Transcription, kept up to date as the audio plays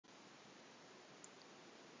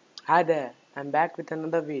Hi there, I'm back with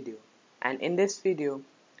another video, and in this video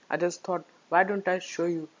I just thought, why don't I show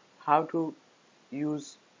you how to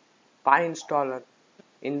use PyInstaller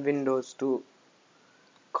in Windows to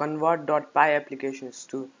convert .py applications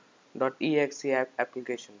to .exe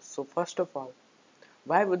applications. So first of all,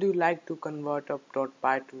 why would you like to convert a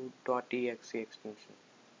 .py to .exe extension?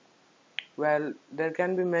 Well, there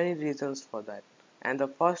can be many reasons for that, and the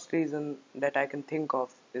first reason that I can think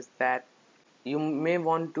of is that you may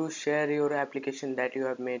want to share your application that you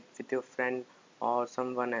have made with your friend or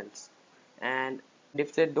someone else, and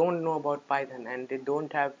if they don't know about Python and they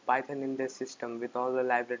don't have Python in their system with all the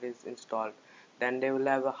libraries installed, then they will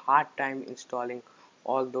have a hard time installing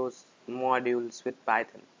all those modules with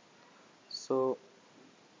Python. So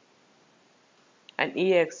an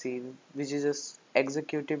exe, which is a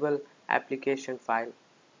executable application file,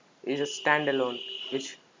 is a standalone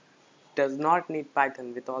which does not need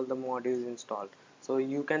Python with all the modules installed. So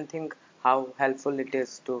you can think how helpful it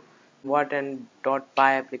is to convert an .py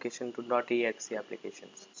application to .exe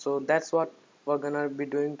applications. So that's what we're gonna be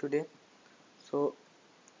doing today. So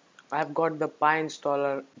I've got the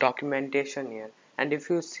PyInstaller documentation here, and if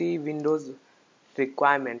you see Windows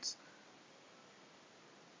requirements,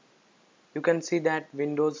 you can see that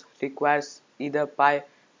Windows requires either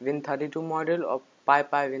PyWin32 module or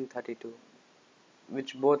PyWin32,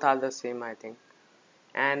 which both are the same, I think.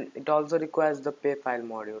 And it also requires the pay file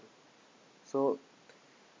module. So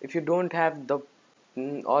if you don't have the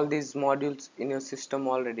all these modules in your system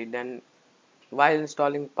already, then while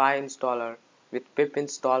installing PyInstaller with pip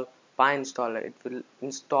install PyInstaller, it will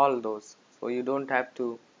install those, so you don't have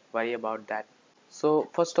to worry about that. So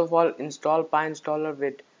first of all, install PyInstaller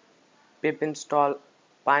with pip install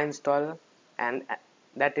PyInstaller, and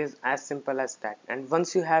that is as simple as that. And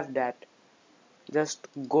once you have that, just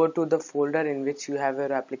go to the folder in which you have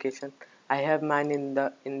your application. I have mine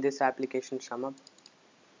in this application SumUp,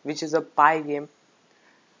 which is a py game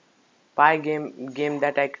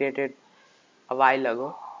that I created a while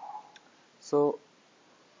ago. So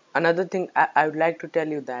another thing I would like to tell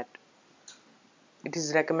you that it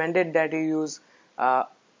is recommended that you use a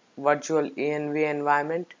virtual env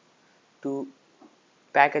environment to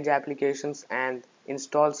package applications and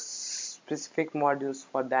install specific modules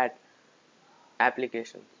for that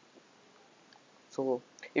application. So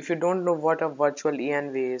if you don't know what a virtual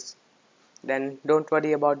env is, then don't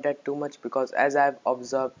worry about that too much, because as I've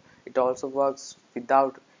observed, it also works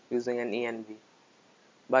without using an env,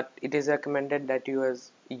 but it is recommended that you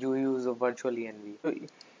use a virtual env. To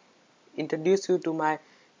introduce you to my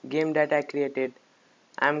game that I created,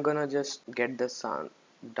 I'm gonna just get the sound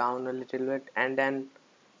down a little bit, and then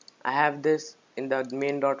I have this in the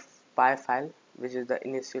main.py file, which is the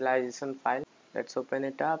initialization file. Let's open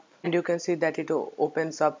it up, and you can see that it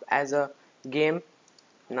opens up as a game.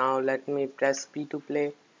 Now let me press P to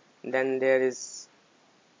play. Then there is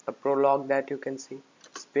a prologue that you can see,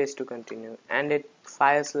 space to continue, and it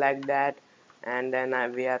fires like that. And then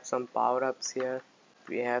we have some power-ups here.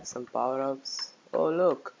 We have some power-ups. Oh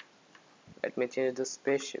look, let me change the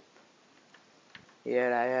spaceship.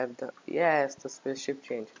 Here I have the spaceship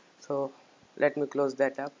change. So let me close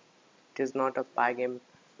that up. It is not a Pygame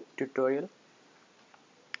tutorial.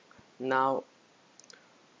 Now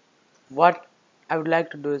what I would like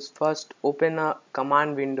to do is first open a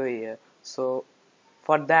command window here. So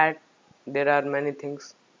for that there are many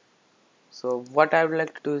things. So what I would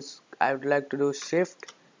like to do is I would like to do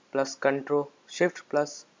shift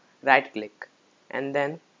plus right click, and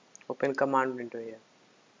then open command window here.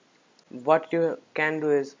 What you can do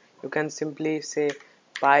is you can simply say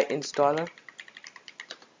PyInstaller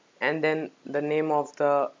and then the name of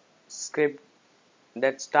the script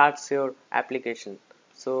that starts your application.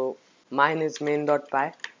 So mine is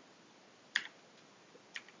main.py,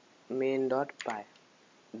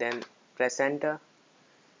 then press enter,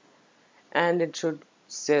 and it should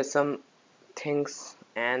say some things,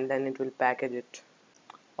 and then it will package it.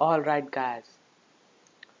 Alright guys,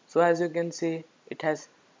 so as you can see, it has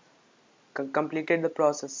completed the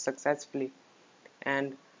process successfully,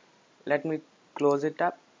 and let me close it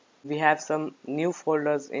up. We have some new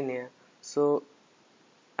folders in here, so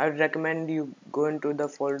I would recommend you go into the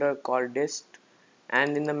folder called dist,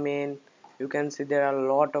 and in the main you can see there are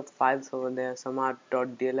a lot of files over there. Some are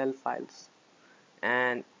 .dll files,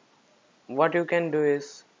 and what you can do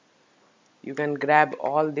is you can grab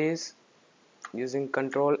all these using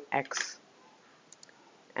Control X,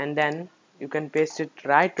 and then you can paste it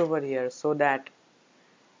right over here so that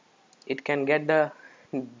it can get the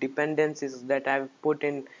dependencies that I've put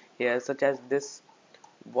in here, such as this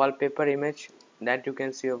wallpaper image that you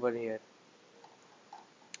can see over here.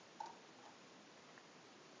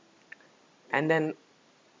 and then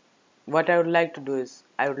what I would like to do is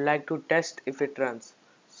I would like to test if it runs.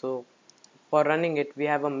 So for running it, we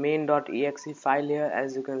have a main.exe file here.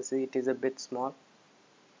 As you can see, it is a bit small.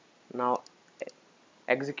 Now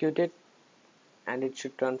execute it and it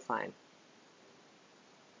should run fine.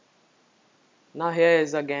 Now here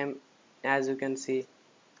is a game, as you can see.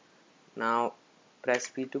 Now press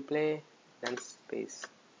P to play, then space,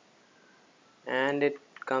 and it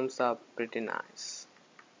comes up pretty nice.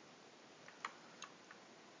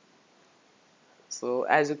 So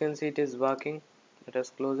as you can see, it is working. Let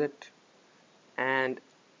us close it. And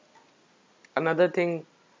another thing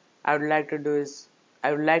I would like to do is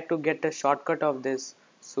I would like to get a shortcut of this,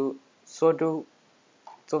 so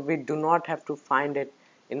we do not have to find it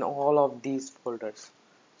in all of these folders.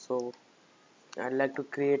 So I'd like to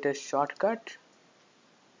create a shortcut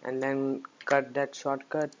and then cut that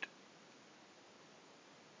shortcut.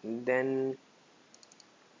 Then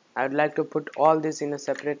I'd like to put all this in a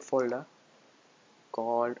separate folder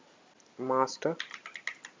called master.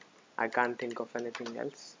 I can't think of anything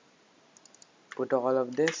else. Put all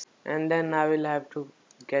of this, and then I will have to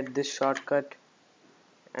get this shortcut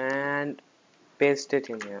and paste it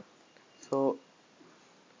in here. So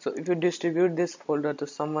if you distribute this folder to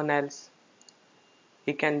someone else,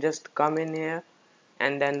 he can just come in here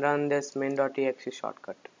and then run this main.exe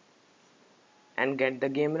shortcut and get the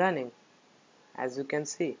game running, as you can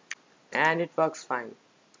see, and it works fine.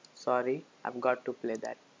 Sorry, I've got to play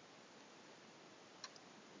that.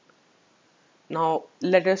 Now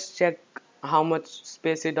let us check how much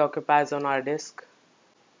space it occupies on our disk,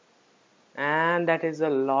 and that is a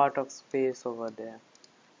lot of space over there.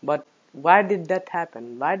 But why did that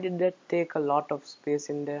happen? Why did that take a lot of space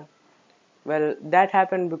in there? Well, that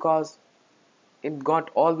happened because it got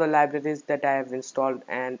all the libraries that I have installed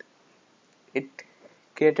and it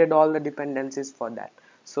created all the dependencies for that.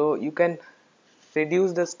 So you can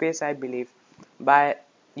reduce the space, I believe, by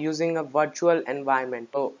using a virtual environment.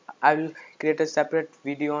 So I will create a separate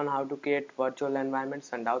video on how to create virtual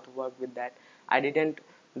environments and how to work with that. I didn't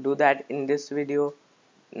do that in this video,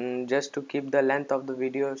 just to keep the length of the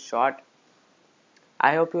video short.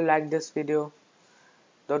 I hope you like this video.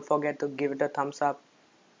 Don't forget to give it a thumbs up.